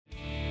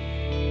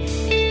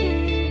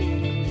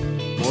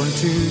born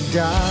to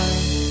die,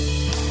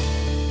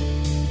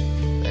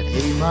 that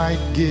he might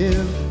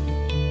give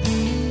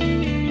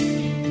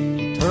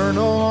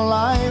eternal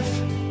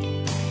life,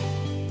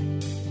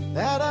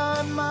 that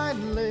I might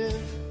live.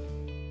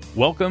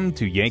 Welcome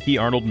to Yankee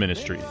Arnold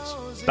Ministries.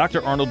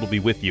 Dr. Arnold will be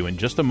with you in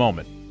just a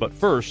moment, but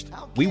first,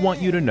 we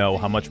want you to know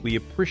how much we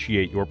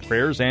appreciate your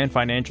prayers and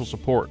financial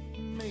support.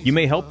 You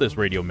may help this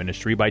radio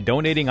ministry by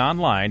donating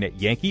online at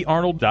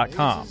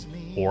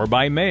yankeearnold.com or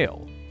by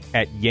mail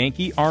at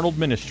Yankee Arnold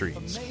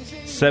Ministries,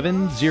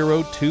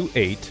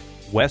 7028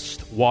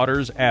 West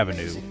Waters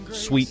Avenue,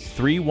 Suite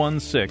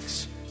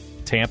 316,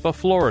 Tampa,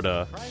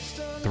 Florida,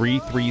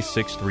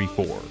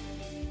 33634.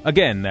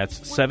 Again,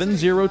 that's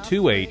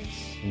 7028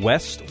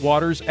 West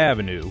Waters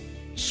Avenue,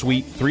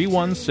 Suite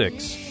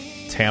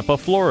 316, Tampa,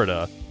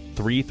 Florida,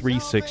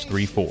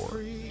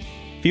 33634.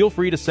 Feel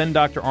free to send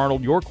Dr.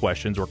 Arnold your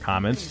questions or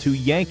comments to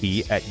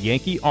Yankee at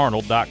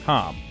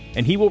yankeearnold.com,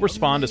 and he will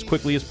respond as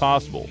quickly as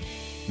possible.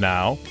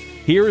 Now,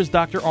 here is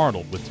Dr.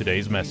 Arnold with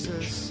today's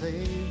message.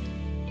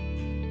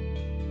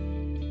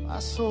 My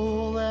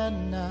soul that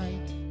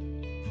night.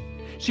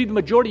 See, the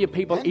majority of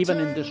people, even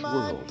in this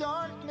world,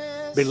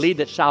 believe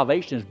that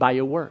salvation is by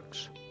your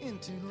works.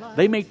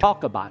 They may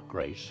talk about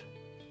grace,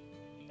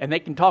 and they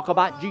can talk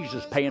about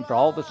Jesus paying for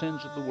all the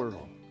sins of the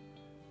world.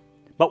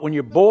 But when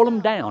you boil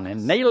them down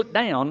and nail it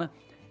down,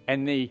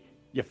 and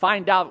you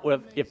find out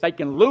if they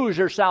can lose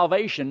their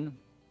salvation,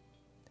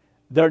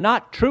 they're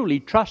not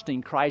truly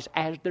trusting Christ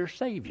as their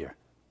Savior.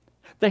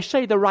 They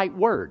say the right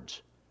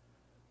words,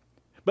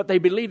 but they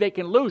believe they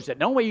can lose it.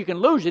 The only way you can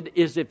lose it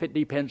is if it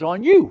depends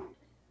on you.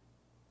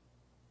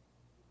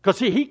 Because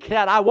see, he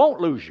said, I won't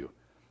lose you.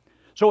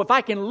 So if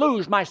I can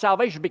lose my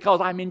salvation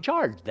because I'm in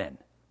charge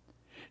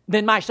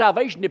then my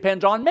salvation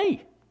depends on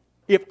me.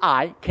 If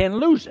I can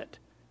lose it,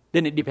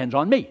 then it depends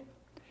on me.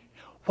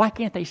 Why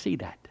can't they see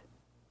that?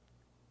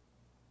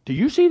 Do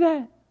you see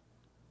that?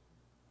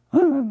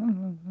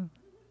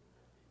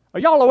 Are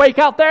y'all awake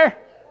out there?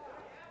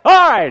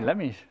 All right, let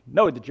me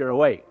know that you're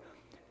awake.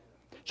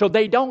 So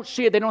they don't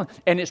see it,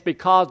 and it's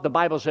because the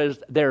Bible says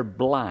they're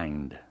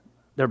blind.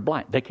 They're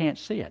blind. They can't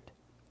see it.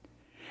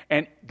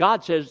 And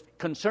God says,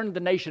 concerning the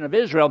nation of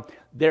Israel,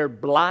 they're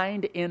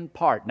blind in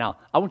part. Now,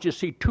 I want you to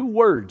see two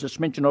words that's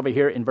mentioned over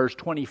here in verse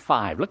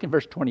 25. Look in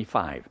verse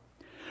 25,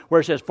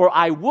 where it says, For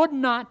I would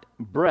not,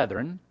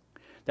 brethren,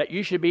 that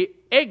you should be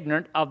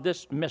ignorant of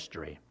this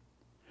mystery,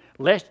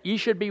 lest ye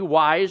should be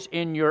wise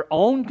in your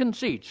own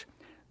conceits,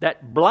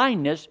 that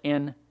blindness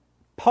in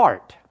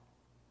part.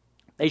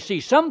 They see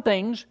some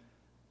things,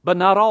 but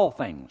not all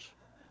things,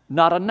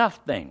 not enough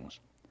things.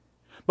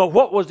 But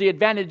what was the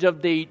advantage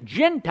of the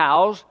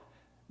Gentiles?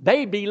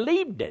 They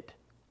believed it.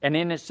 And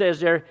then it says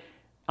there,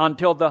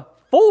 until the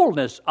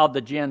fullness of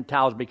the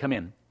Gentiles be come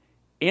in.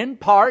 In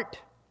part,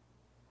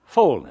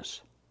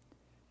 fullness.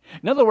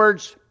 In other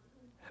words,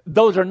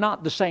 those are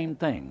not the same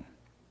thing.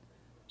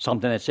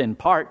 Something that's in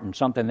part and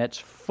something that's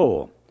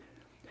full.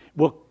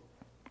 We'll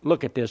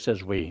look at this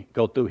as we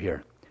go through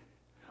here.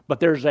 But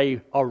there's a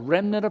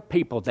remnant of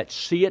people that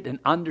see it and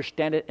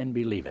understand it and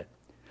believe it.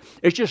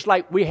 It's just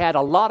like we had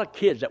a lot of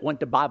kids that went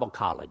to Bible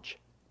college.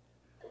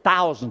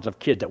 Thousands of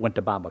kids that went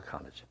to Bible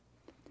college.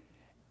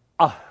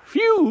 A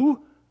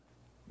few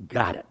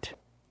got it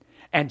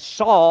and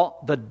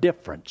saw the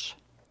difference,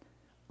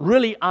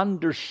 really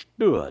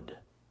understood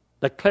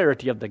the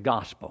clarity of the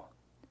gospel.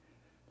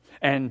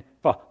 And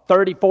for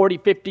 30, 40,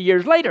 50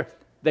 years later,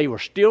 they were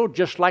still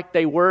just like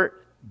they were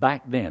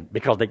back then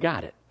because they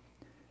got it.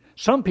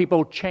 Some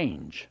people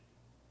change.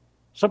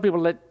 Some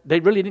people, they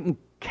really didn't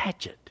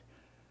catch it.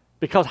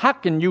 Because how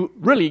can you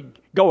really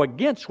go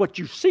against what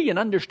you see and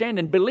understand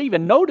and believe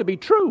and know to be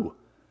true?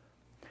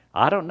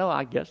 I don't know.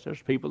 I guess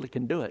there's people that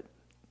can do it.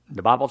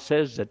 The Bible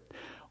says that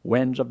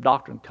winds of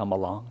doctrine come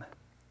along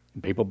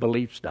and people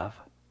believe stuff.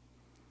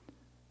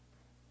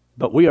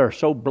 But we are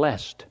so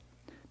blessed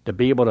to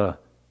be able to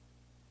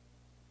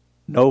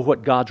know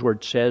what God's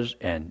Word says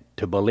and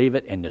to believe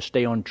it and to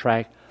stay on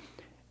track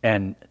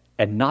and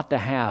not to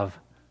have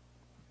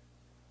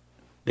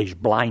these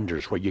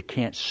blinders where you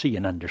can't see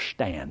and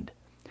understand.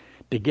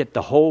 To get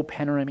the whole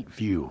panoramic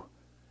view,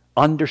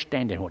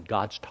 understanding what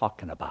God's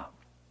talking about.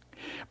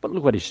 But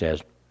look what he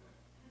says.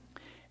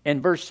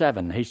 In verse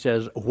 7, he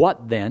says,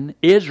 What then?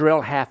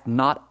 Israel hath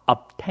not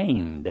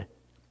obtained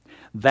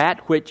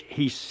that which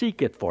he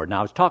seeketh for. Now,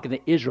 I was talking to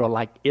Israel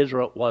like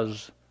Israel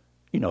was,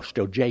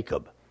 still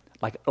Jacob.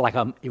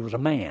 He was a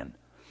man.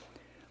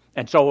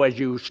 And so as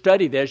you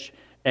study this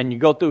and you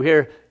go through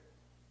here,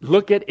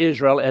 look at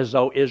Israel as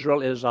though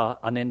Israel is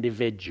an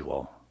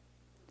individual.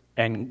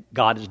 And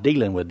God is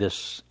dealing with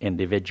this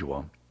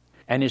individual.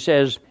 And he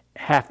says,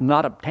 hath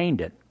not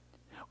obtained it.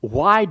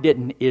 Why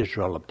didn't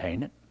Israel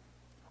obtain it?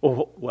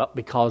 Well,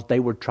 because they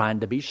were trying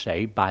to be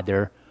saved by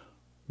their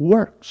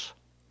works.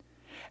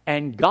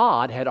 And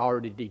God had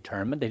already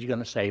determined that He's going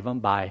to save them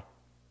by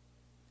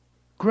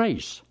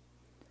grace.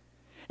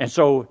 And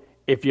so,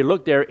 if you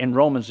look there in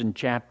Romans in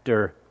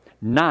chapter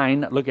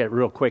 9, look at it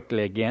real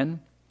quickly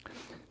again.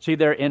 See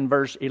there in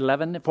verse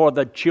 11, For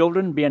the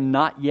children being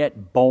not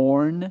yet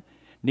born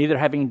neither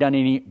having done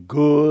any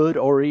good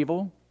or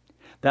evil,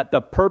 that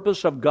the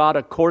purpose of God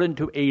according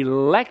to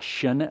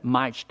election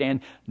might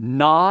stand,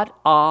 not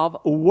of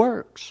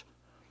works.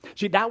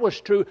 See, that was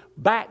true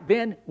back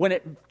then when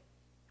it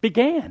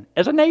began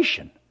as a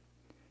nation.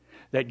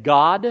 That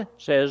God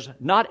says,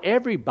 not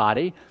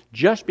everybody,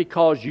 just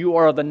because you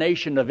are the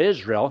nation of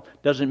Israel,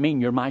 doesn't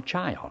mean you're my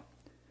child.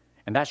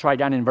 And that's right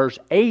down in verse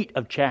 8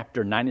 of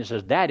chapter 9. It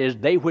says, that is,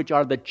 they which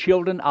are the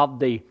children of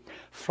the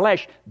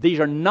flesh, these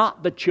are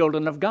not the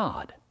children of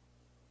God.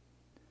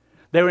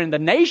 They're in the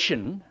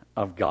nation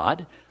of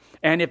God,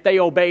 and if they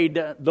obeyed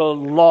the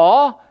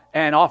law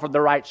and offered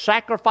the right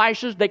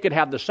sacrifices, they could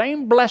have the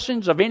same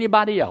blessings of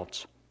anybody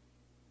else.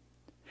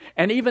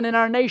 And even in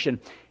our nation,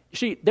 you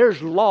see,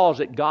 there's laws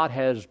that God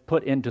has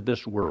put into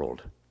this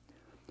world.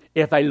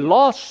 If a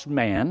lost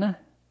man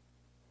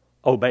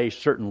obeys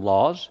certain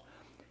laws,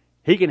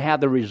 he can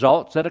have the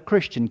results that a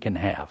Christian can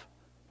have.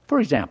 For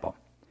example,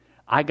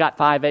 I got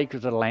 5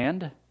 acres of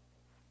land.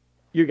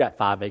 You got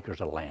 5 acres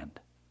of land.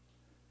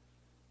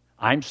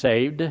 I'm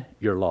saved,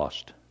 you're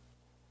lost.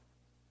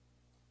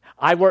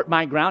 I work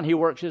my ground, he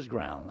works his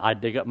ground. I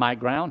dig up my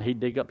ground, he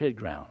dig up his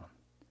ground.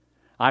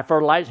 I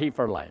fertilize, he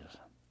fertilizes.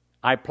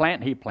 I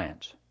plant, he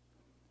plants.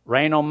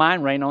 Rain on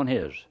mine, rain on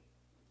his.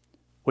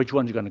 Which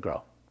one's going to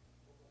grow?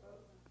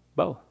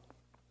 Both.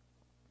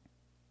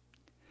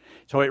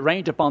 So it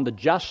rains upon the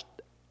just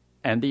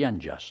and the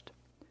unjust.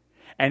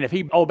 And if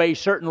he obeys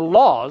certain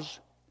laws,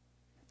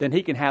 then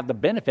he can have the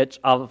benefits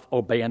of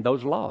obeying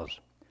those laws.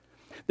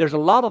 There's a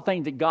lot of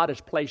things that God has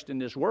placed in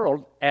this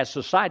world as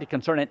society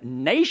concerning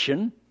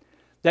nation,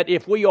 that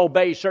if we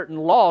obey certain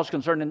laws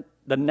concerning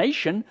the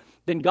nation,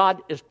 then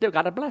God is still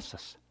got to bless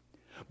us.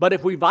 But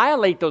if we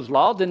violate those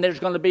laws, then there's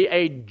going to be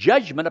a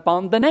judgment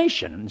upon the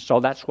nation. And so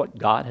that's what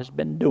God has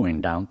been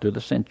doing down through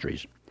the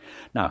centuries.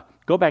 Now,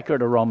 go back here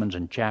to Romans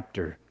in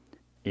chapter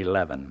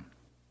 11.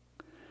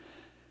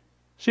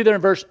 See there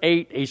in verse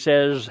 8, he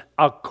says,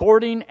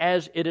 according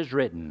as it is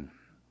written,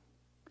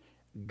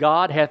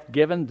 God hath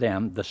given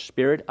them the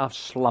spirit of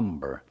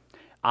slumber,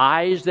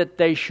 eyes that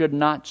they should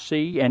not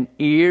see, and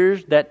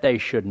ears that they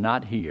should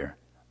not hear,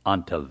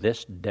 until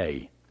this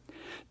day.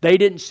 They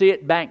didn't see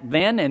it back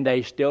then, and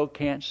they still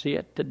can't see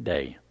it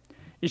today.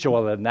 You say,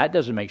 well, then that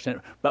doesn't make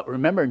sense. But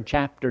remember in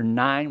chapter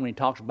 9, when he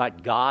talks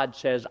about God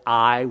says,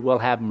 I will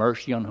have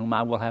mercy on whom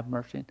I will have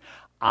mercy.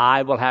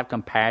 I will have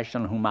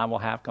compassion on whom I will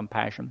have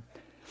compassion.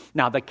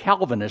 Now, the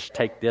Calvinists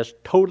take this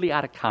totally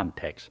out of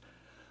context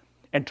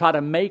and try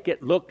to make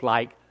it look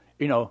like,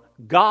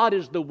 God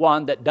is the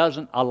one that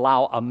doesn't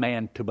allow a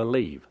man to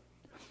believe.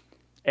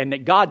 And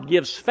that God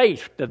gives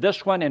faith to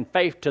this one and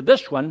faith to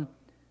this one.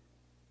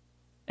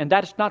 And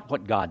that's not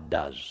what God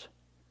does.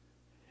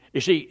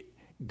 You see,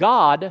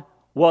 God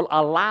will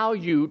allow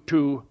you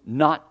to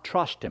not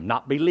trust Him,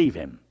 not believe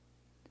Him.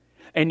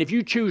 And if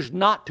you choose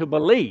not to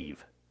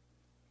believe,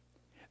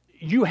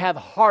 you have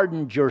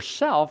hardened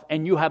yourself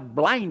and you have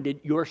blinded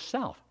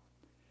yourself.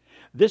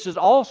 This is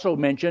also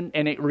mentioned,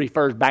 and it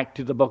refers back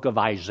to the book of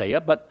Isaiah,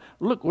 but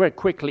look very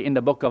quickly in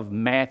the book of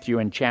Matthew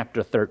in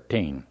chapter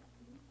 13.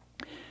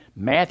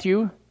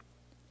 Matthew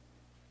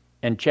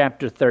in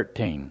chapter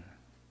 13.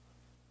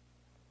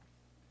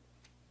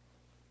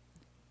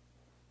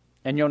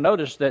 And you'll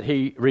notice that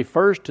he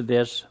refers to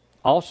this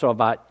also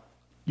about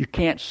you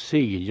can't see,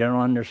 you don't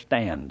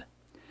understand.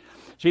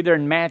 See there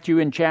in Matthew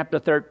in chapter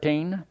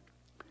 13,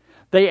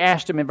 they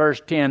asked him in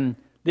verse 10,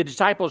 the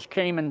disciples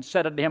came and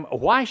said unto him,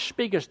 why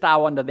speakest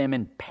thou unto them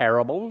in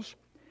parables?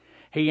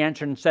 He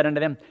answered and said unto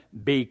them,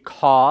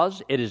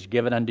 because it is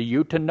given unto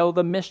you to know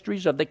the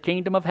mysteries of the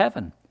kingdom of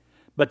heaven,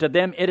 but to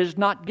them it is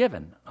not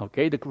given.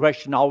 Okay, the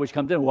question always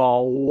comes in,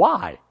 well,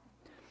 why?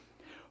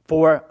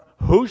 For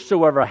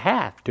whosoever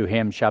hath, to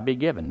him shall be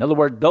given. In other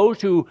words, those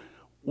who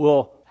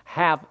will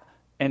have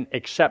and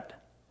accept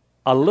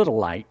a little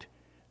light,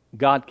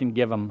 God can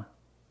give them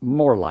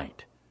more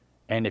light.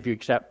 And if you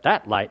accept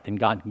that light, then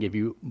God can give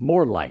you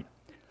more light.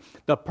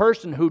 The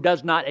person who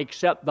does not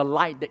accept the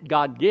light that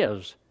God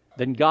gives,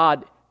 then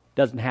God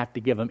doesn't have to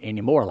give him any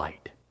more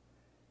light.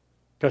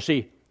 Because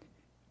see,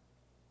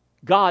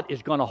 God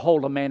is going to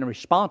hold a man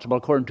responsible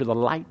according to the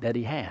light that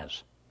he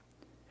has.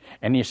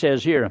 And he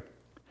says here,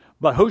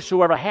 but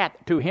whosoever hath,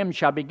 to him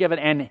shall be given,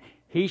 and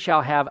he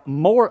shall have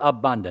more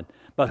abundant.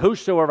 But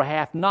whosoever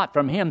hath not,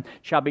 from him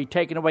shall be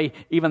taken away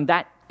even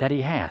that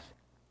he hath.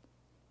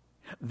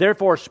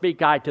 Therefore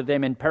speak I to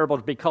them in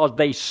parables, because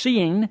they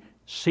seeing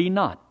see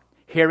not,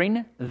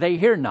 hearing they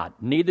hear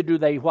not, neither do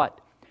they what?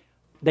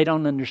 They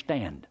don't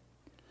understand.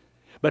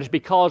 But it's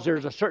because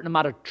there's a certain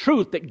amount of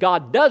truth that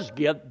God does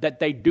give that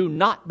they do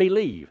not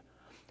believe.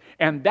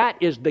 And that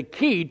is the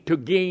key to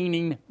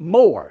gaining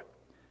more.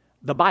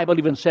 The Bible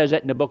even says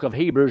that in the book of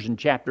Hebrews in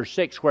chapter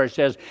 6, where it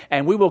says,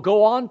 and we will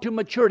go on to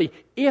maturity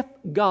if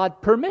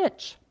God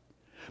permits.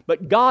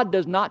 But God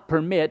does not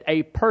permit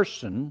a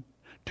person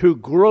to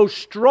grow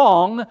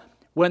strong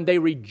when they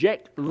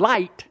reject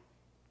light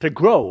to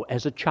grow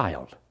as a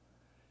child.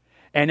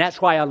 And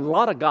that's why a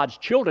lot of God's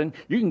children,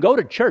 you can go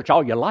to church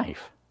all your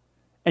life,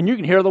 and you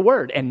can hear the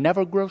word and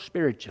never grow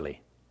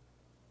spiritually.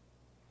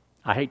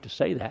 I hate to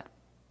say that.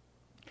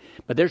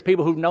 But there's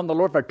people who've known the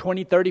Lord for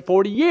 20, 30,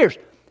 40 years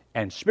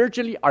and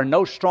spiritually are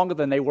no stronger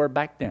than they were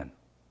back then.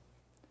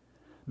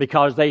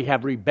 Because they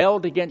have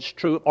rebelled against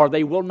truth, or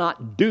they will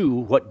not do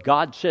what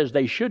God says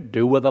they should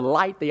do with the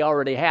light they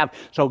already have.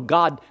 So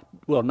God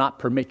will not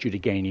permit you to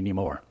gain any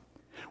more.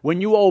 When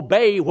you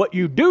obey what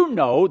you do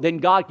know, then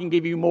God can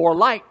give you more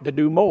light to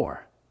do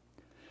more.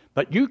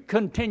 But you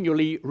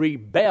continually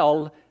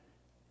rebel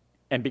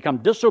and become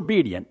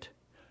disobedient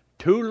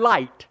to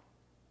light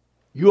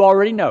you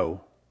already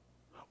know.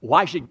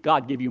 Why should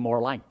God give you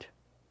more light?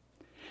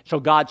 So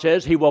God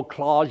says He will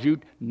cause you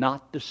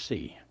not to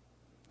see,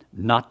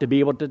 not to be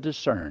able to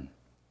discern.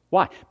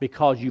 Why?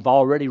 Because you've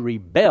already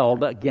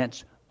rebelled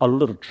against a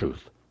little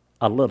truth,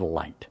 a little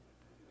light.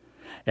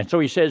 And so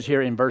He says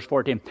here in verse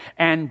 14,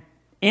 and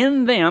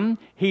in them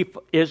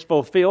is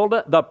fulfilled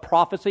the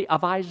prophecy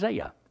of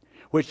Isaiah,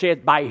 which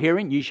saith, by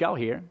hearing ye shall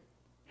hear,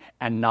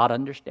 and not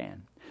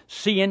understand.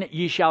 Seeing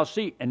ye shall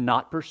see, and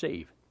not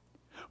perceive.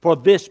 For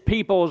this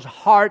people's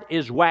heart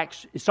is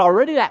waxed. It's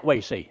already that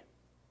way, see.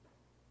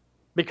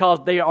 Because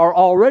they are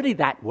already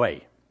that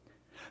way.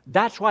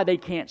 That's why they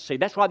can't see.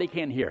 That's why they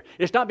can't hear.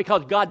 It's not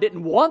because God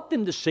didn't want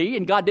them to see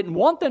and God didn't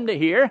want them to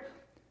hear.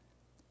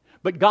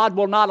 But God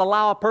will not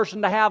allow a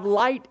person to have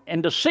light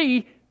and to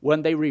see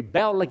when they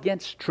rebel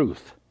against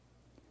truth.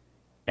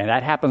 And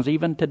that happens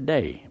even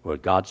today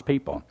with God's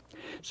people.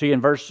 See in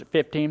verse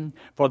 15,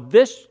 for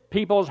this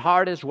people's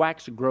heart is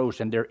waxed gross,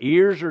 and their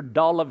ears are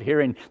dull of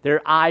hearing,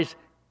 their eyes,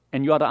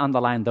 and you ought to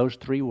underline those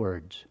three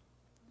words.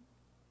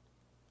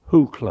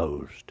 Who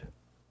closed?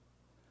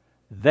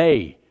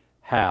 They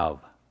have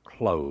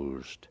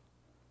closed.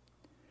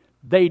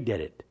 They did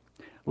it.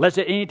 Lest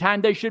at any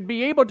time they should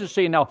be able to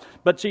see now.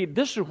 But see,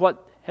 this is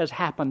what has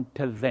happened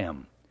to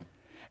them.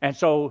 And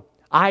so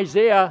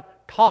Isaiah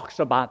talks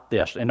about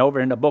this. And over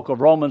in the book of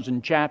Romans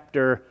in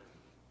chapter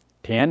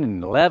 10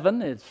 and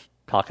 11, it's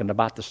talking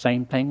about the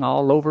same thing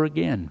all over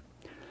again.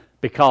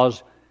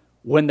 Because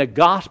when the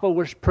gospel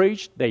was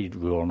preached, they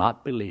will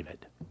not believe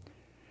it.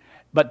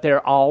 But there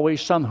are always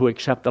some who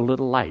accept a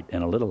little light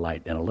and a little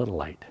light and a little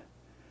light.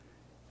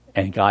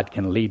 And God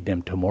can lead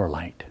them to more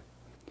light.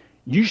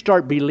 You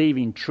start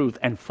believing truth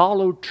and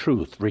follow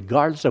truth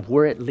regardless of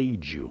where it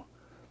leads you.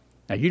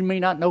 Now, you may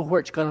not know where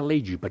it's going to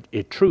lead you, but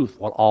truth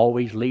will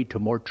always lead to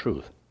more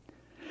truth.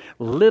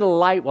 Little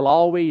light will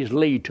always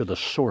lead to the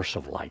source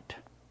of light.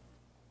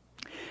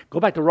 Go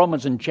back to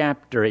Romans in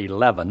chapter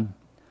 11,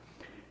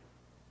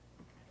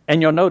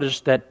 and you'll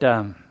notice that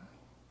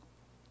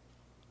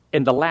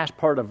in the last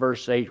part of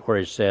verse 8 where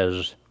it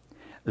says,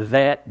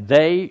 that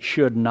they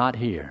should not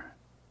hear,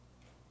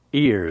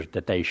 ears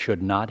that they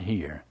should not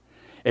hear.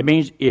 It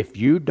means if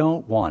you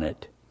don't want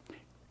it,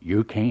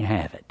 you can't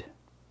have it.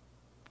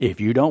 If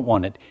you don't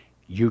want it,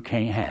 you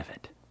can't have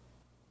it.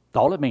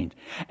 That's all it means.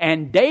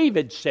 And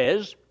David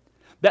says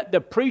that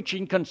the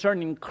preaching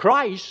concerning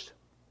Christ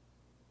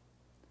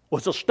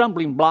was a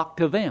stumbling block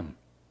to them.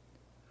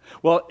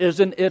 Well,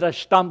 isn't it a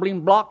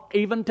stumbling block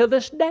even to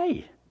this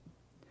day?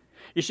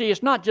 You see,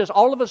 it's not just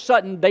all of a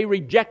sudden they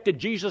rejected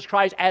Jesus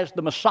Christ as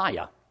the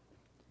Messiah.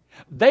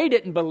 They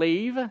didn't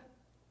believe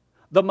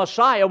the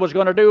Messiah was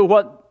going to do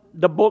what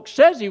the book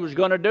says He was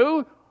going to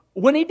do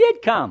when He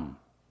did come.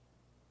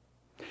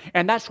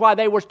 And that's why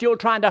they were still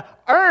trying to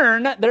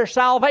earn their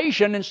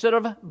salvation instead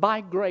of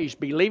by grace,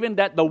 believing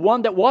that the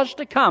one that was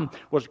to come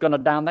was going to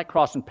die on that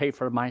cross and pay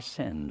for my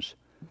sins.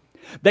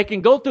 They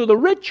can go through the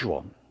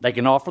ritual. They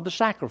can offer the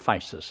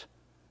sacrifices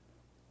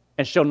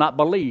and still not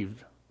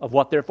believe of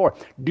what they're for.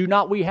 Do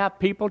not we have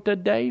people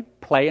today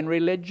playing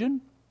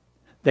religion?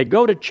 They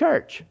go to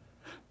church.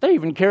 They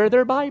even carry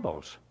their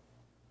Bibles.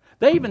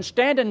 They even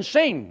stand and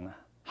sing,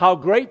 how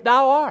great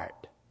thou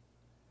art.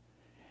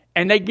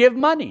 And they give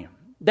money.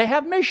 They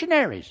have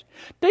missionaries.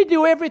 They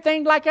do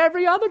everything like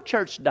every other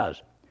church does.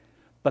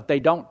 But they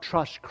don't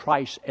trust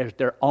Christ as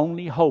their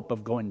only hope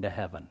of going to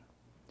heaven.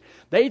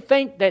 They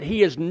think that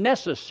He is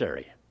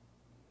necessary,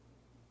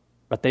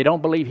 but they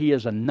don't believe He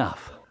is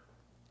enough.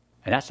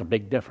 And that's a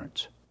big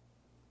difference.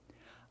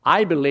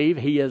 I believe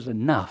He is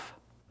enough.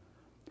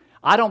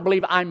 I don't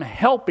believe I'm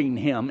helping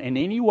Him in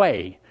any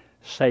way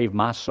save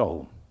my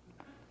soul.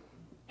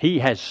 He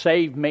has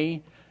saved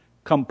me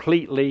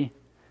completely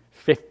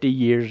 50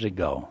 years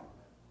ago.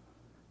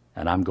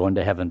 And I'm going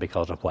to heaven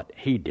because of what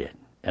He did,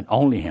 and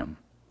only Him.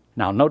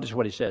 Now, notice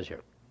what He says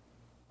here.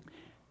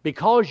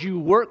 Because you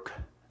work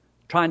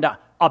trying to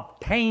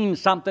obtain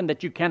something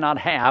that you cannot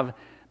have,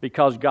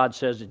 because God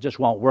says it just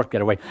won't work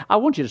that way. I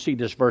want you to see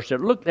this verse there.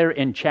 Look there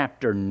in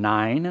chapter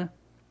 9.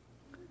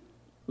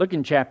 Look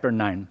in chapter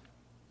 9.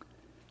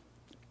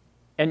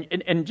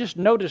 And just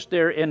notice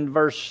there in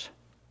verse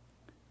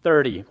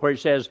 30, where it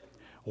says,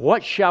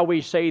 what shall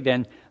we say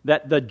then?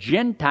 That the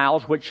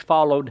Gentiles which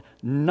followed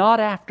not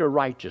after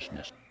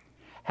righteousness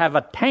have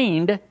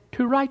attained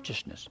to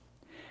righteousness,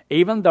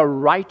 even the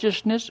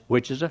righteousness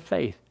which is of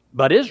faith.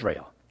 But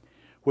Israel,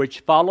 which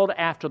followed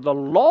after the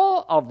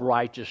law of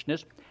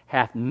righteousness,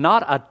 hath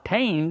not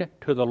attained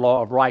to the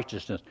law of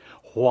righteousness.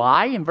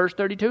 Why, in verse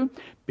 32?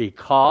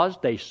 Because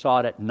they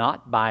sought it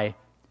not by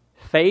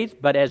faith,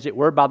 but as it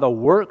were by the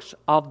works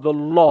of the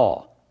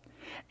law.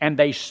 And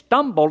they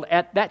stumbled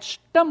at that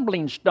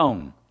stumbling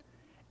stone.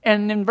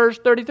 And in verse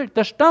 33,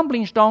 the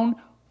stumbling stone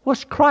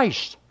was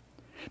Christ.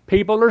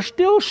 People are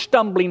still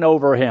stumbling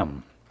over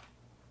him.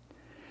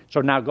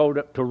 So now go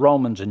to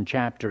Romans in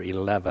chapter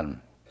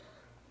 11,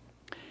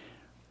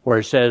 where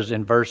it says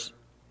in verse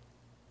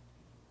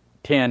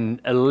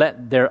 10,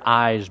 let their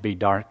eyes be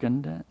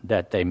darkened,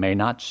 that they may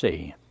not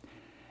see,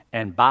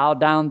 and bow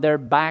down their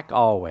back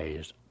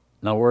always.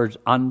 In other words,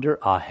 under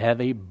a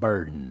heavy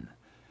burden,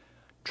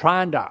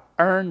 trying to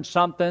earn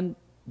something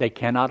they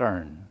cannot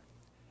earn,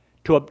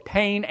 to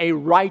obtain a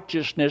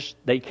righteousness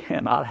they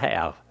cannot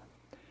have.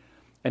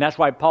 And that's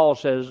why Paul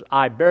says,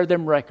 I bear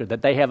them record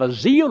that they have a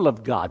zeal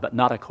of God, but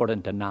not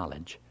according to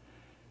knowledge.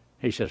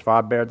 He says, for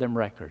I bear them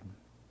record.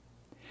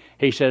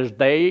 He says,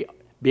 they,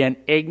 being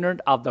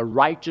ignorant of the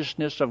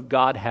righteousness of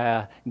God,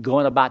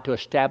 going about to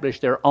establish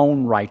their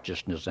own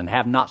righteousness, and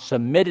have not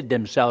submitted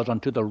themselves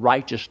unto the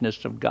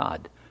righteousness of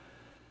God.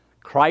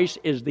 Christ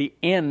is the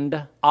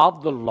end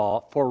of the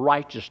law for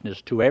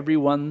righteousness to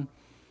everyone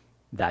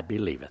that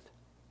believeth.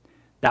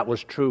 That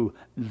was true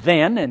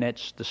then, and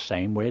it's the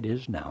same way it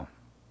is now.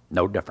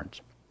 No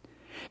difference.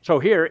 So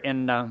here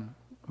in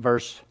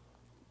verse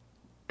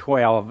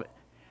 12,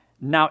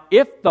 now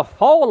if the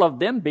fall of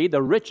them be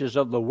the riches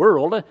of the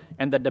world,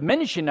 and the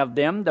diminishing of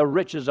them the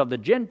riches of the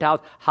Gentiles,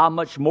 how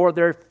much more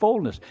their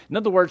fullness? In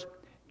other words,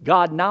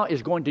 God now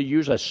is going to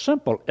use a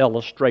simple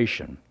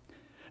illustration.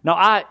 Now,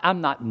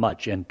 I'm not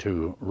much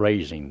into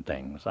raising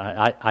things.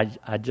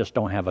 I just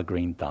don't have a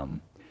green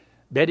thumb.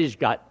 Betty's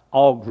got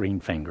all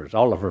green fingers.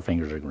 All of her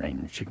fingers are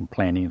green. She can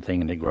plant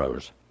anything and it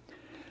grows.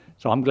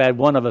 So I'm glad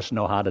one of us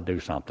know how to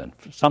do something.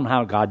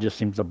 Somehow God just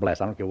seems to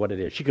bless. I don't care what it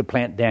is. She could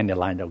plant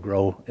dandelion, they'll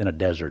grow in a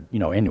desert,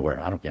 anywhere.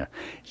 I don't care.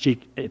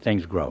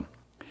 Things grow.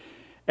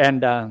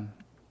 And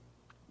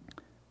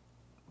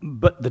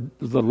but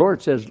the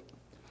Lord says,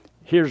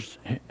 here's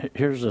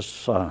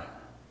this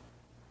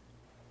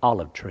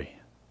olive tree.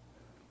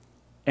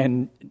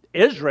 And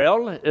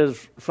Israel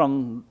is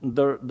from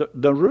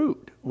the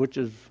root, which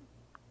is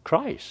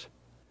Christ.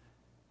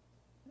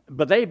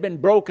 But they've been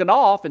broken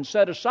off and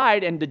set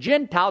aside, and the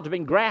Gentiles have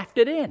been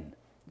grafted in.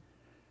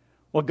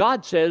 Well,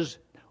 God says,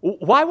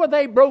 why were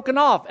they broken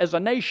off as a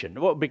nation?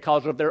 Well,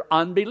 because of their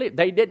unbelief.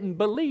 They didn't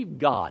believe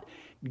God.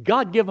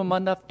 God gave them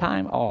enough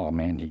time? Oh,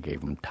 man, He gave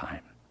them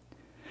time.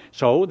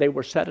 So they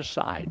were set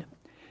aside.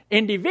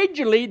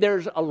 Individually,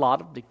 there's a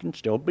lot that can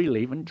still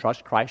believe and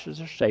trust Christ as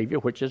their Savior,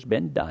 which has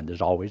been done.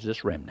 There's always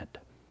this remnant.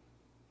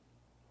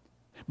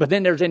 But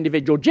then there's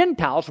individual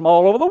Gentiles from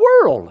all over the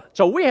world.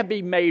 So we have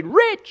been made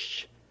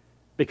rich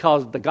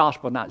because the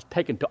gospel now is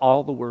taken to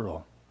all the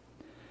world.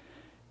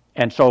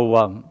 And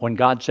so when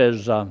God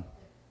says,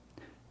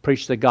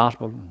 preach the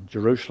gospel in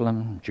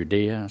Jerusalem,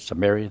 Judea,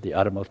 Samaria, the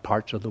uttermost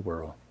parts of the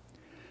world,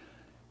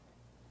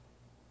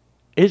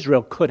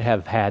 Israel could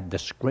have had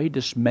this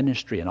greatest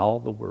ministry in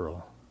all the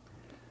world.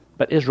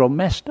 But Israel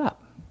messed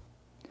up.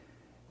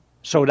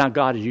 So now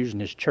God is using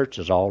His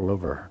churches all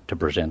over to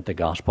present the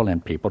gospel,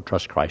 and people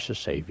trust Christ as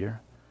Savior.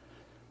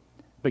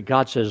 But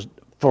God says,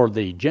 for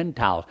the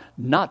Gentiles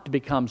not to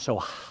become so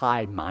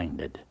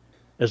high-minded,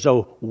 as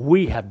though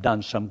we have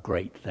done some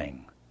great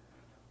thing.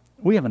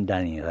 We haven't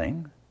done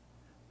anything.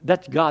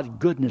 That's God's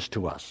goodness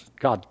to us,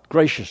 God's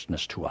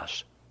graciousness to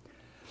us.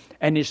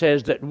 And He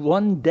says that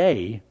one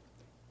day,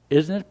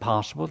 isn't it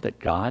possible that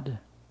God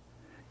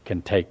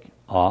can take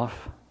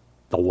off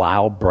the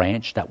wild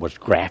branch that was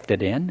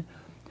grafted in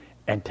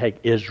and take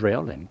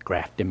Israel and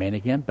graft them in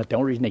again? But the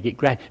only reason they get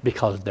grafted is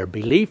because of their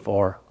belief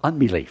or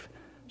unbelief.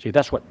 See,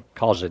 that's what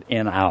causes it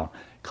in out,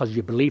 because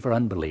you believe or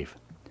unbelief.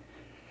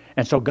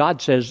 And so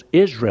God says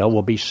Israel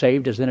will be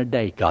saved as in a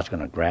day. God's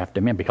going to graft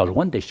them in, because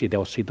one day,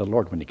 they'll see the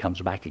Lord when He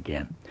comes back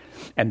again.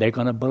 And they're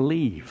going to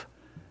believe.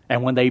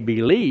 And when they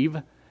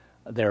believe,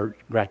 they're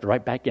grafted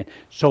right back in.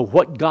 So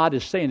what God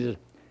is saying is,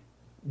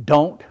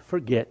 don't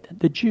forget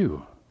the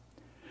Jew.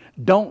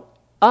 Don't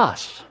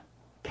us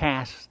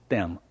cast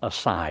them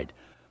aside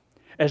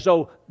as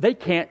though they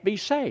can't be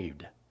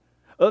saved.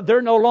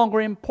 They're no longer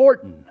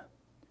important.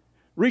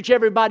 Reach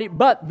everybody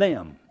but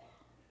them.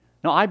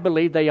 Now, I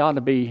believe they ought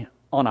to be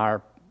on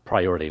our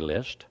priority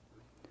list.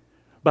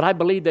 But I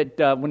believe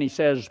that when He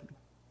says,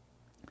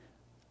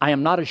 I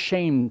am not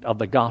ashamed of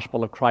the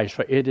gospel of Christ,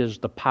 for it is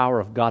the power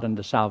of God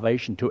unto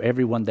salvation to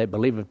everyone that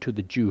believeth, to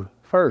the Jew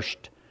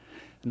first,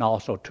 and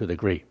also to the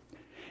Greek.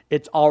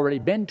 It's already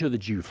been to the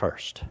Jew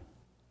first.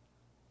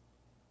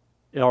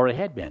 It already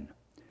had been.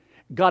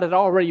 God had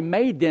already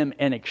made them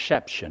an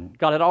exception.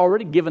 God had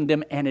already given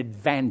them an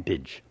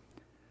advantage.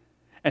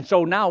 And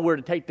so now we're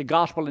to take the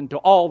gospel into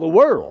all the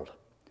world.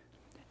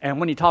 And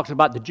when He talks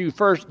about the Jew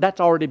first, that's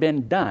already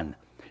been done.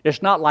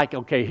 It's not like,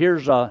 okay,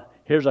 here's a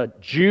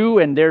Jew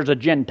and there's a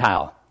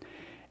Gentile,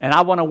 and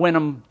I want to win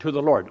them to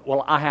the Lord.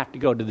 Well, I have to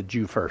go to the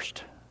Jew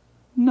first.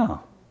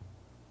 No.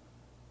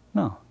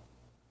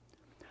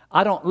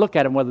 I don't look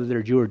at them whether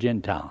they're Jew or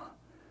Gentile.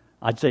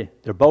 I'd say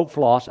they're both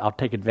lost. I'll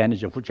take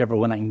advantage of whichever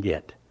one I can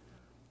get.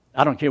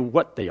 I don't care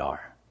what they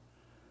are.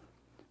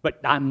 But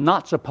I'm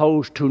not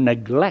supposed to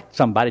neglect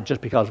somebody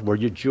just because, well,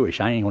 you're Jewish.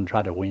 I ain't going to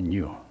try to win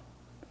you.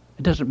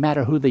 It doesn't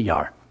matter who they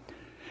are.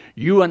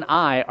 You and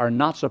I are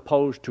not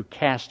supposed to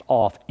cast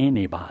off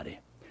anybody,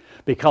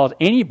 because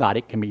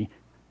anybody can be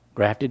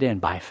grafted in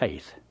by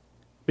faith,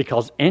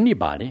 because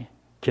anybody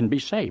can be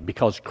saved,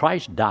 because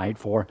Christ died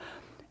for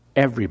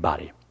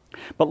everybody.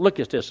 But look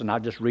at this, and I'll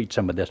just read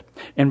some of this.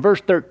 In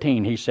verse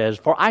 13, he says,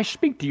 "For I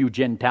speak to you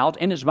Gentiles,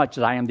 inasmuch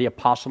as I am the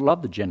apostle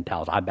of the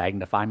Gentiles, I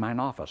magnify mine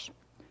office.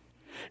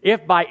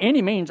 If by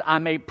any means I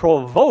may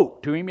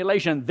provoke to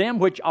emulation them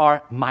which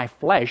are my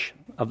flesh,"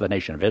 of the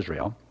nation of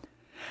Israel,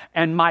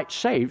 "and might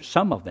save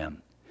some of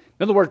them."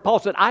 In other words, Paul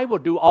said, I will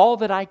do all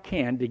that I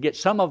can to get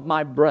some of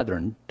my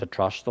brethren to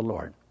trust the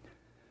Lord.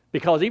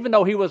 Because even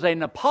though he was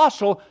an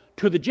apostle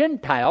to the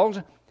Gentiles,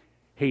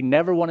 he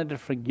never wanted to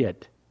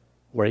forget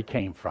where he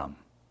came from.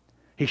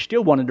 He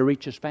still wanted to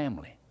reach his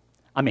family.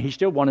 He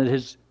still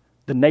wanted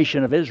the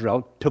nation of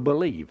Israel to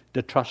believe,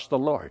 to trust the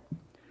Lord.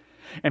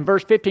 In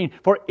verse 15,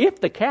 "For if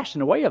the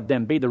casting away of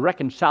them be the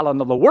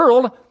reconciling of the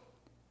world,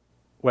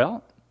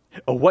 well,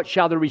 what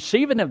shall the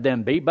receiving of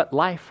them be but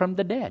life from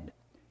the dead?"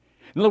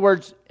 In other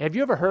words, have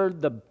you ever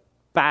heard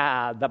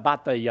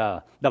about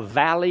the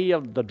valley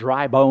of the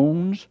dry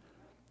bones?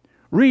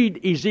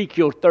 Read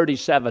Ezekiel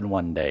 37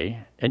 one day,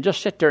 and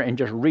just sit there and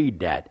just read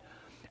that.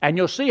 And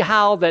you'll see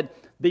how that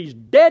these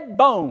dead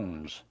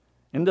bones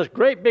in this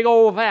great big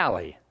old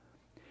valley,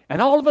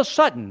 and all of a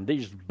sudden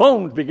these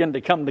bones begin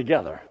to come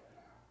together.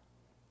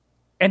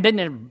 And then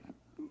their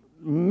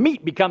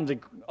meat becomes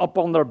up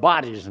on their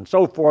bodies and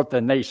so forth,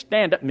 and they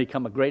stand up and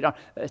become a great army.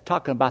 It's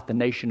talking about the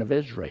nation of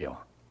Israel.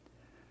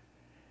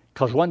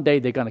 Because one day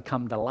they're going to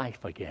come to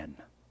life again.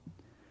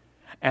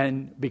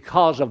 And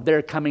because of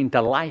their coming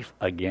to life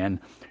again,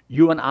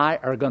 you and I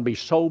are going to be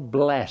so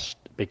blessed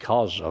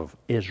because of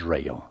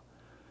Israel.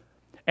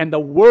 And the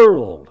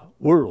world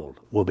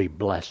will be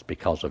blessed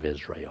because of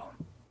Israel.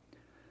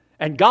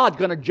 And God's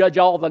going to judge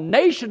all the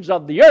nations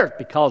of the earth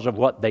because of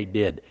what they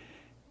did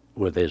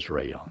with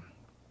Israel.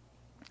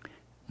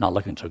 Not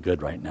looking so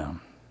good right now.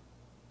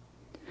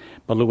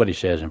 But look what he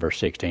says in verse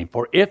 16.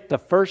 "For if the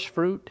first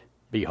fruit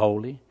be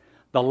holy,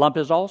 the lump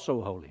is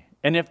also holy.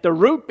 And if the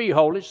root be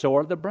holy, so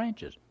are the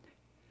branches.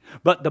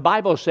 But the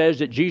Bible says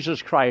that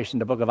Jesus Christ, in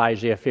the book of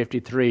Isaiah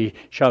 53,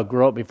 shall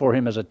grow up before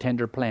him as a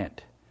tender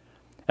plant."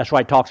 That's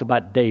why it talks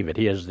about David.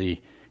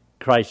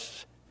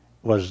 Christ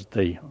was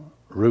the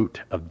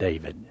root of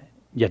David,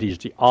 yet he's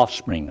the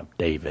offspring of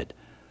David.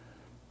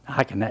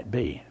 How can that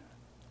be?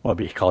 Well,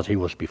 because he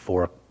was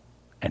before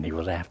and he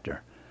was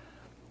after.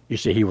 You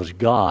see, he was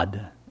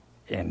God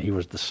and he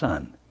was the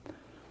Son.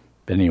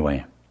 But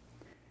anyway,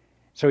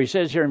 so he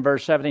says here in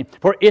verse 17,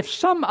 "For if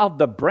some of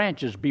the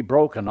branches be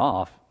broken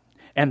off,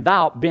 and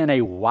thou, being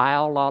a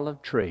wild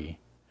olive tree,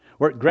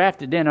 wert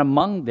grafted in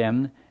among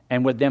them,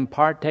 and with them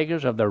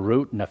partakers of the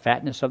root and the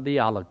fatness of the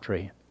olive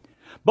tree,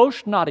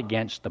 boast not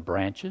against the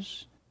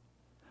branches.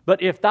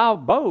 But if thou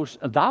boast,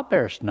 thou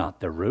bearest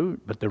not the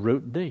root, but the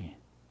root thee.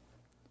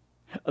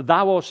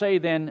 Thou wilt say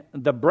then,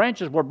 the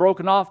branches were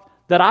broken off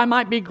that I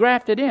might be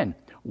grafted in.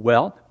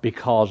 Well,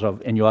 because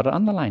of, and you ought to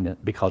underline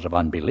it, because of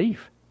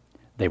unbelief,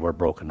 they were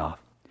broken off.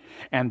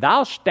 And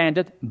thou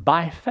standest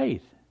by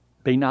faith.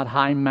 Be not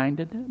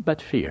high-minded,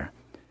 but fear.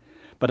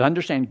 But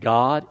understand,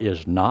 God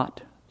is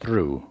not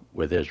through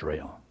with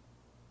Israel.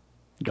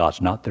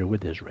 God's not through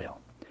with Israel.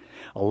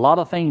 A lot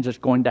of things that's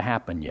going to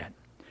happen yet.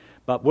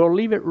 But we'll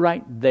leave it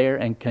right there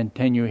and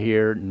continue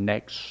here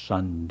next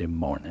Sunday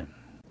morning.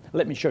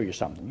 Let me show you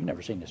something. You've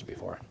never seen this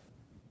before.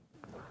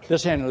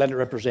 This hand, let it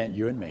represent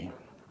you and me.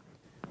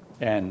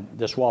 And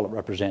this wallet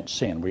represents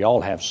sin. We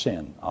all have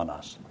sin on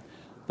us.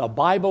 The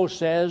Bible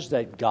says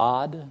that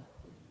God,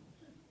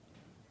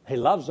 He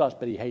loves us,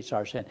 but He hates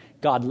our sin.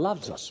 God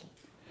loves us.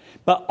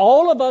 But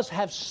all of us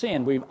have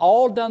sinned. We've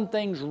all done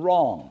things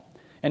wrong.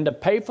 And to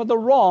pay for the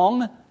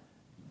wrong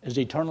is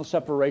eternal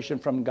separation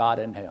from God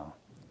in hell.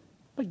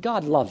 But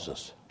God loves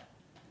us.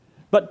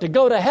 But to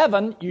go to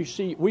heaven, you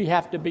see, we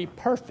have to be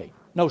perfect.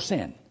 No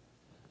sin.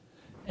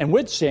 And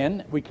with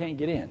sin, we can't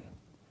get in.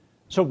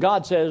 So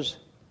God says,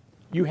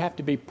 you have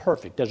to be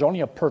perfect. There's only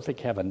a perfect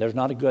heaven. There's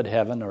not a good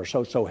heaven or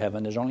so-so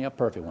heaven. There's only a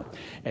perfect one.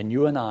 And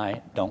you and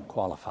I don't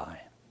qualify.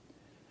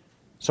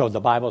 So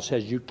the Bible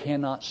says you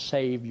cannot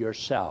save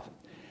yourself.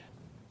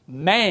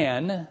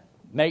 Man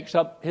makes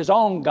up his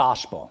own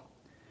gospel.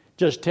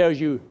 Just tells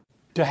you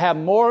to have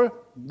more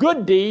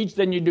good deeds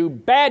than you do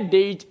bad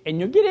deeds, and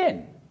you get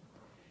in.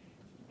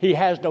 He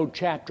has no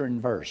chapter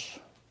and verse.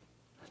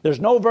 There's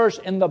no verse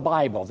in the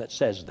Bible that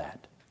says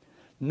that.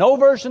 No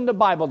verse in the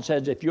Bible that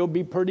says if you'll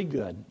be pretty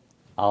good,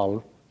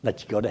 I'll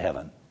let you go to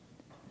heaven.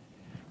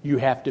 You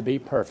have to be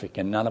perfect,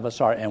 and none of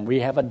us are, and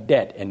we have a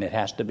debt, and it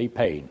has to be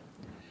paid.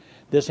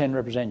 This hand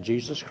represents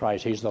Jesus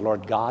Christ. He's the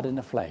Lord God in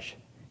the flesh.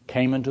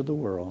 Came into the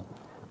world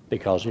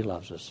because He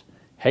loves us.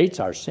 Hates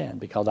our sin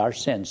because our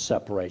sin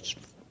separates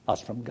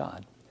us from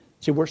God.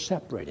 See, we're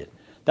separated.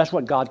 That's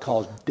what God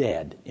calls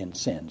dead in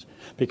sins.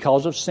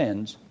 Because of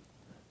sins,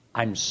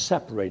 I'm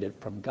separated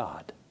from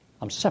God.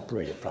 I'm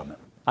separated from Him.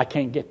 I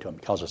can't get to Him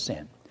because of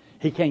sin.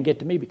 He can't get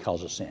to me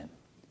because of sin,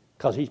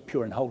 because He's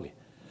pure and holy.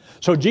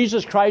 So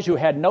Jesus Christ, who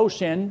had no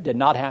sin, did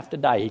not have to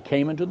die. He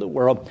came into the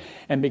world,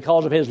 and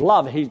because of His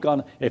love,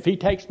 if He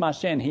takes my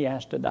sin, He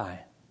has to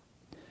die.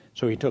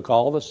 So He took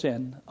all the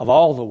sin of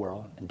all the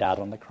world and died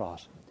on the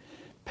cross.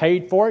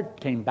 Paid for it,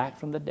 came back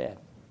from the dead.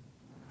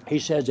 He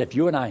says if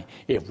you and I,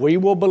 if we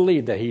will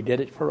believe that He did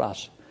it for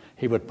us,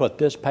 He would put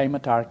this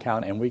payment to our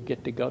account and we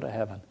get to go to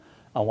heaven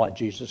on what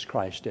Jesus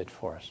Christ did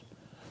for us.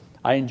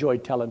 I enjoy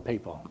telling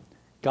people,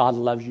 God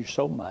loves you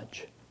so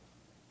much,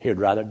 He'd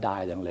rather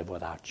die than live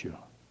without you.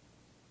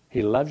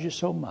 He loves you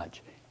so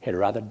much, He'd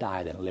rather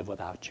die than live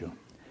without you.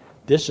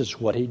 This is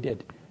what He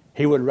did.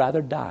 He would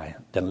rather die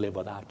than live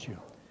without you.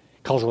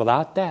 Because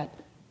without that,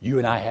 you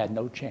and I had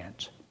no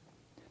chance.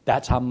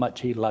 That's how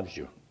much He loves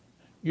you.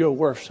 You're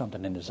worth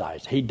something in His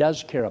eyes. He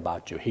does care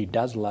about you. He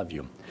does love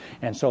you.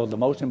 And so the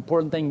most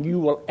important thing you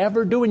will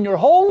ever do in your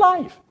whole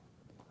life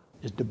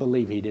is to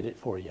believe He did it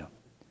for you.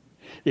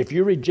 If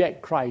you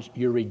reject Christ,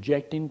 you're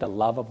rejecting the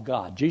love of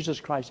God. Jesus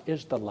Christ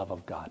is the love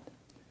of God.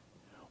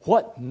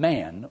 What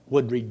man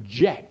would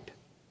reject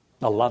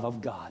the love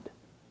of God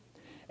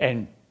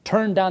and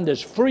turn down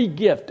this free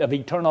gift of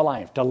eternal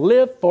life to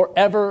live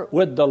forever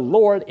with the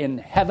Lord in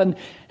heaven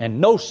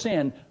and no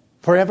sin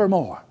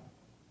forevermore?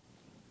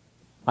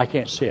 I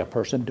can't see a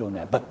person doing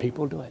that, but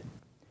people do it.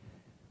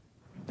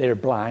 They're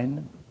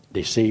blind,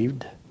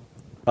 deceived,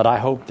 but I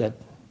hope that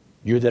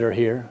you that are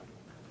here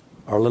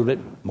are a little bit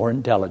more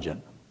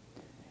intelligent.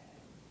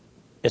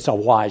 It's a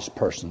wise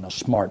person, a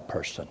smart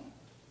person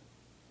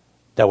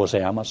that will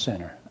say, I'm a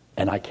sinner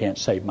and I can't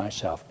save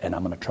myself and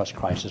I'm going to trust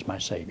Christ as my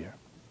Savior.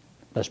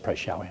 Let's pray,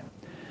 shall we?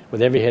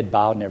 With every head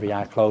bowed and every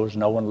eye closed,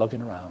 no one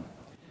looking around.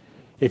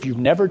 If you've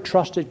never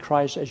trusted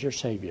Christ as your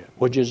Savior,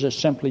 would you just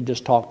simply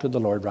talk to the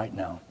Lord right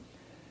now?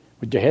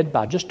 With your head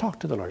bowed, just talk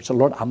to the Lord. Say,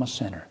 Lord, I'm a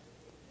sinner.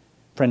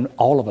 Friend,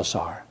 all of us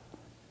are.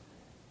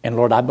 And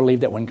Lord, I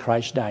believe that when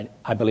Christ died,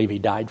 I believe He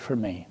died for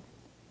me.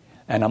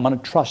 And I'm going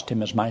to trust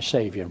Him as my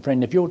Savior. And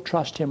friend, if you'll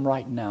trust Him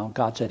right now,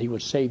 God said He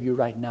would save you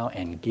right now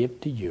and give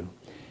to you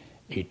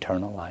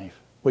eternal life.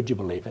 Would you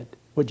believe it?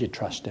 Would you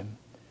trust Him?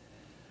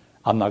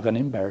 I'm not going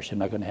to embarrass you. I'm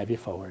not going to have you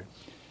forward.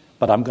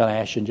 But I'm going to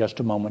ask you in just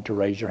a moment to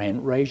raise your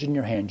hand. Raising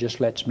your hand just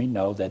lets me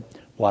know that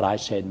what I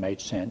said made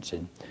sense.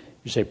 And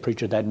you say,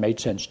 preacher, that made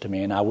sense to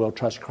me, and I will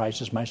trust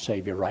Christ as my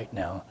Savior right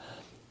now.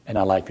 And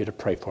I'd like you to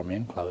pray for me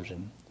in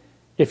closing.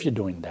 If you're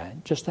doing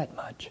that, just that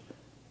much,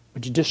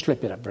 would you just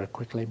slip it up very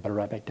quickly, put it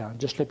right back down?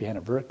 Just slip your hand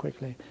up very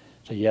quickly.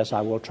 Say, yes,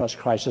 I will trust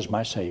Christ as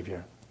my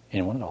Savior.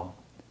 Anyone at all?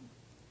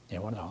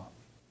 Anyone at all?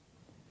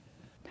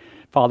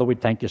 Father, we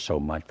thank you so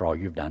much for all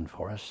you've done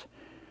for us.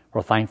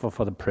 We're thankful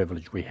for the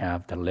privilege we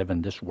have to live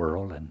in this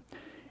world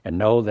and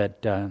know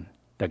that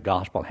the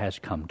gospel has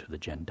come to the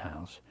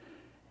Gentiles.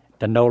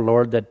 To know,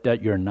 Lord,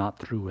 that you're not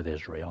through with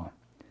Israel.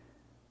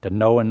 To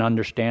know and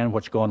understand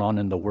what's going on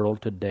in the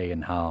world today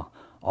and how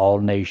all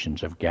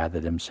nations have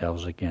gathered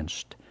themselves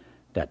against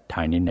that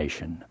tiny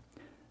nation.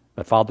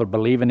 But Father,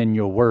 believing in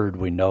your word,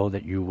 we know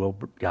that you will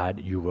guide,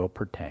 you will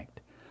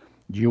protect,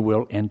 you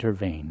will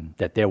intervene,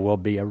 that there will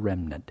be a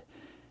remnant.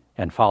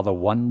 And Father,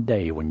 one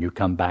day when you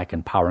come back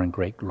in power and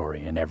great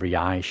glory, and every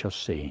eye shall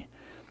see,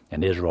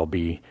 and Israel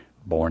be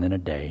born in a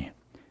day.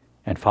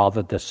 And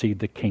Father, to see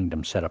the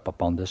kingdom set up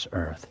upon this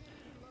earth.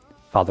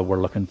 Father,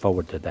 we're looking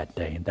forward to that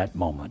day, that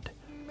moment.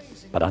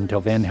 But until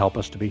then, help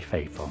us to be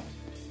faithful,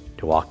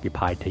 to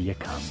occupy till you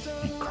come.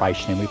 In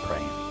Christ's name we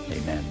pray.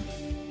 Amen.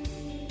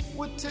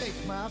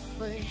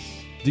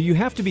 Do you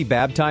have to be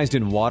baptized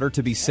in water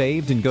to be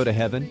saved and go to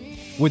heaven?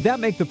 Would that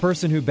make the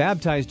person who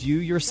baptized you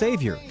your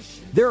Savior?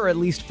 There are at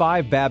least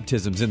 5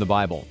 baptisms in the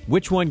Bible.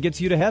 Which one gets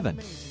you to heaven?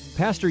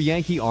 Pastor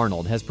Yankee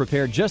Arnold has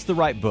prepared just the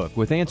right book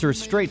with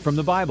answers straight from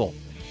the Bible.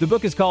 The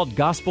book is called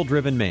Gospel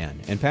Driven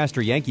Man, and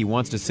Pastor Yankee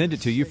wants to send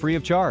it to you free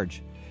of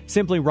charge.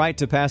 Simply write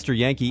to Pastor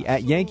Yankee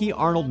at Yankee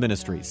Arnold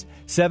Ministries,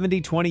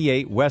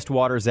 7028 West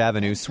Waters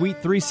Avenue,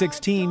 Suite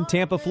 316,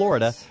 Tampa,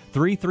 Florida,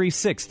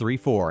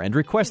 33634, and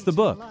request the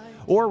book,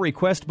 or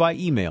request by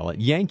email at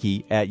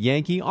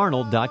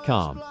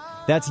yankee@yankeearnold.com.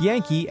 That's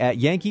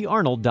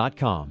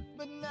yankee@yankeearnold.com.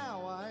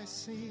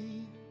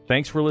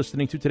 Thanks for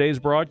listening to today's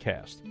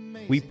broadcast.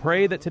 We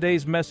pray that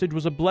today's message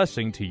was a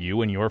blessing to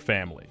you and your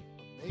family.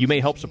 You may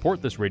help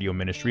support this radio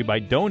ministry by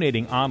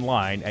donating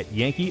online at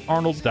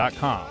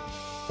yankeearnold.com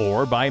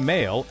or by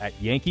mail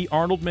at Yankee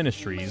Arnold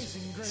Ministries,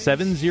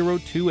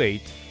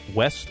 7028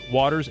 West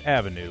Waters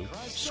Avenue,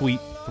 Suite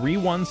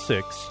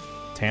 316,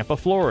 Tampa,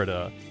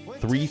 Florida,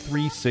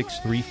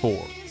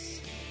 33634.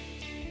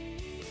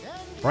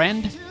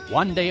 Friend,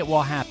 one day it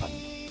will happen.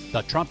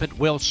 The trumpet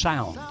will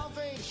sound,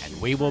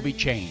 and we will be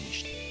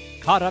changed,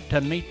 caught up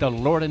to meet the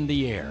Lord in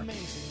the air.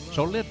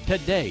 So live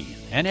today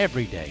and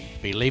every day,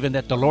 believing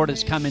that the Lord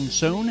is coming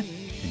soon,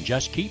 and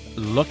just keep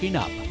looking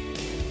up.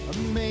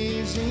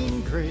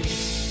 Amazing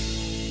grace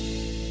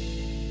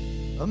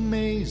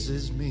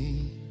amazes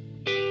me.